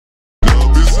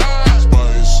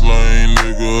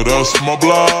nigga, that's my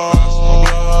block.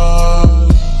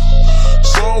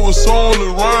 So it's only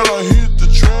right I hit the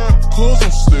trap, cause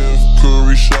I'm Steph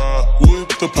Curry shot with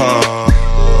the pie.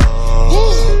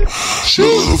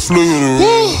 Should've flew the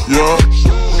ring, yeah.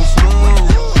 Should've flew the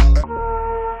ring.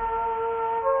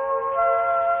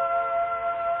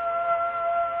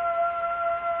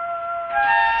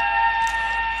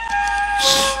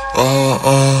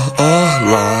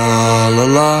 La la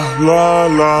la la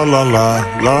la la la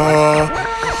la.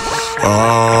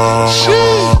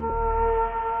 Shit.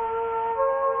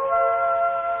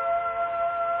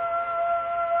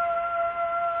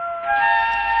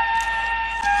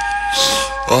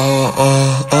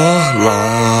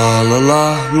 La la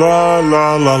la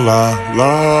la la la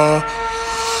la.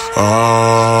 I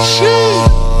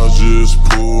just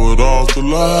pulled off the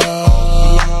line.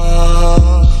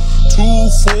 2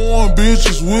 foreign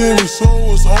bitches with me, so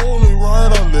it's only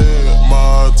right I let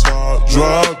my top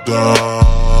drop down.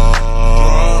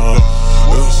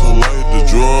 That's so like the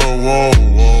drum, whoa,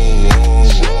 whoa,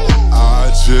 whoa. I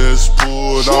just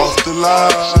pulled off the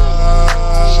line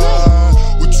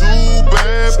with 2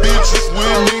 bad bitches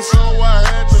with me, so I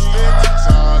had to let the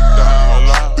top down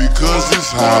because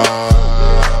it's high.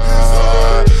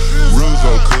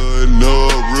 Rizzo cutting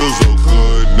up, Rizzo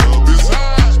cutting up. It's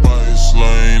high. Spice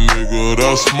Lane, nigga,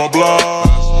 that's my block.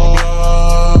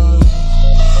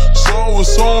 So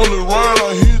it's only right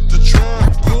I hit the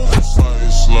track, cause I'm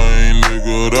Spice Lane,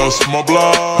 nigga, that's my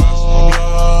block.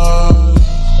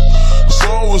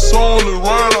 So it's only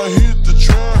right I hit the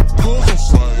track, cause I'm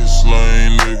Spice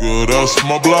Lane, nigga, that's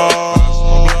my block.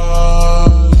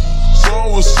 So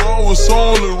it's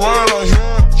only right I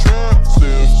hit the track.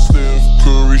 Steph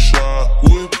Curry shot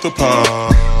with the pie.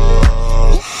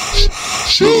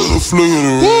 Should've flew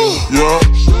the ring, yeah.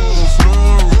 Should've flew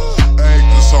the ring.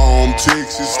 Actors home,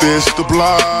 Texas, that's the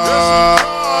block.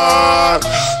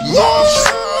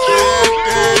 Northside,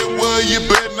 well, you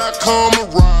better not come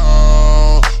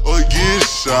around or get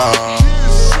shot.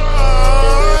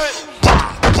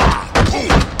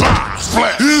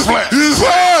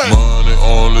 Money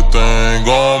only thing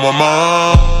on my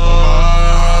mind.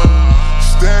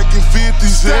 Stacking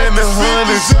 50s and the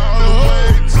 100s all the way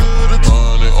to the top.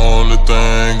 Money only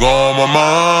thing on my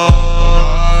mind.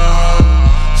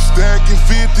 Stacking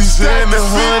 50s and the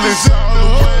 100s all the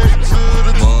way to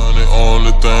the top. Money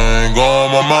only thing on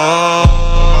my mind.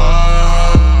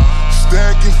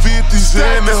 Stacking 50s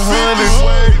and the 100s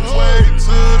way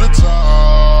to the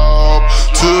top,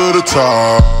 to the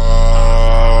top.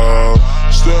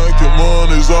 Stacking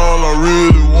money's all I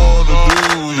really wanna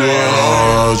do, yeah.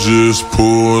 I just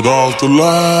pulled off the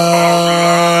line.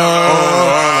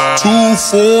 2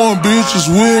 foreign bitches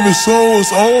with me, so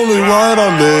it's only right I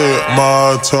let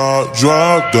my top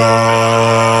drop down.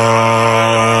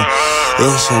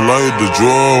 That's so like the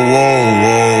drum, whoa,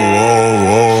 whoa, whoa,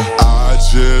 whoa. I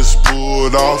just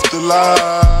pulled off the line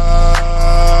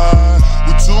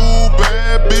with 2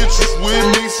 bad bitches with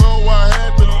me, so I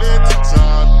had to let the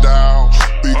top down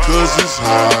because it's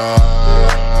high.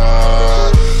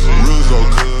 Rizzo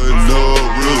cutting up,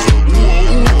 Rizzo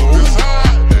cutting up. It's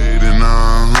high.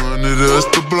 8900, that's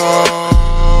the block.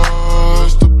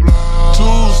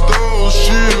 Two-store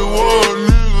shit, what a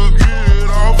nigga get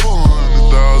off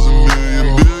 100,000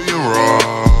 billion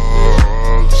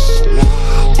rocks.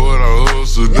 But I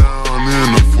hustle down in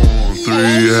the Form 3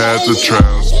 at the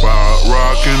trap spot,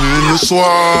 rocking in the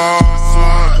swat.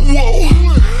 Whoa.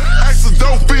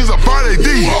 Dope fiends, I bought AD.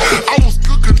 I was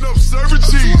cooking up serving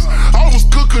cheese. I was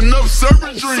cooking up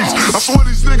serving dreams. I swear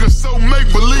these niggas so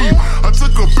make-believe. I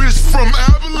took a bitch from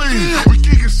Abilene. We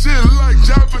kicking shit like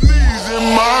Japanese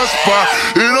in my spot.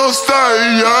 It don't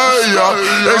stay, yeah,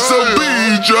 yeah. XOB,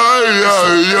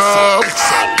 yeah, yeah.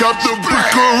 Cop the brick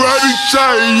karate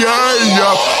chain, yeah,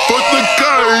 yeah. Put the K,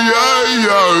 yeah,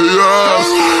 yeah, yeah.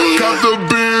 Cop the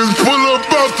Benz, pull up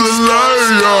off the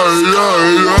line, yeah, yeah,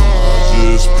 yeah.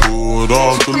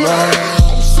 Off the line.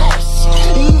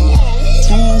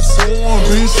 2 foreign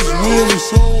bitches with me,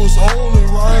 so it's only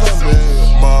right I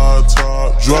let my top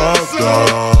drop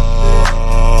down.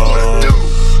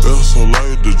 That's so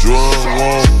like the drum,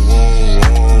 whoa, whoa,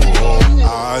 whoa, whoa.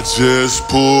 I just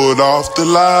pulled off the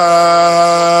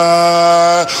line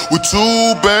with 2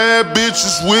 bad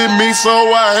bitches with me, so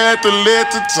I had to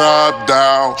let the top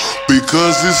down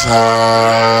because it's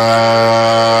high.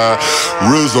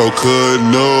 Rizzo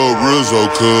cutting up, Rizzo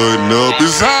cutting up.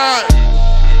 It's high.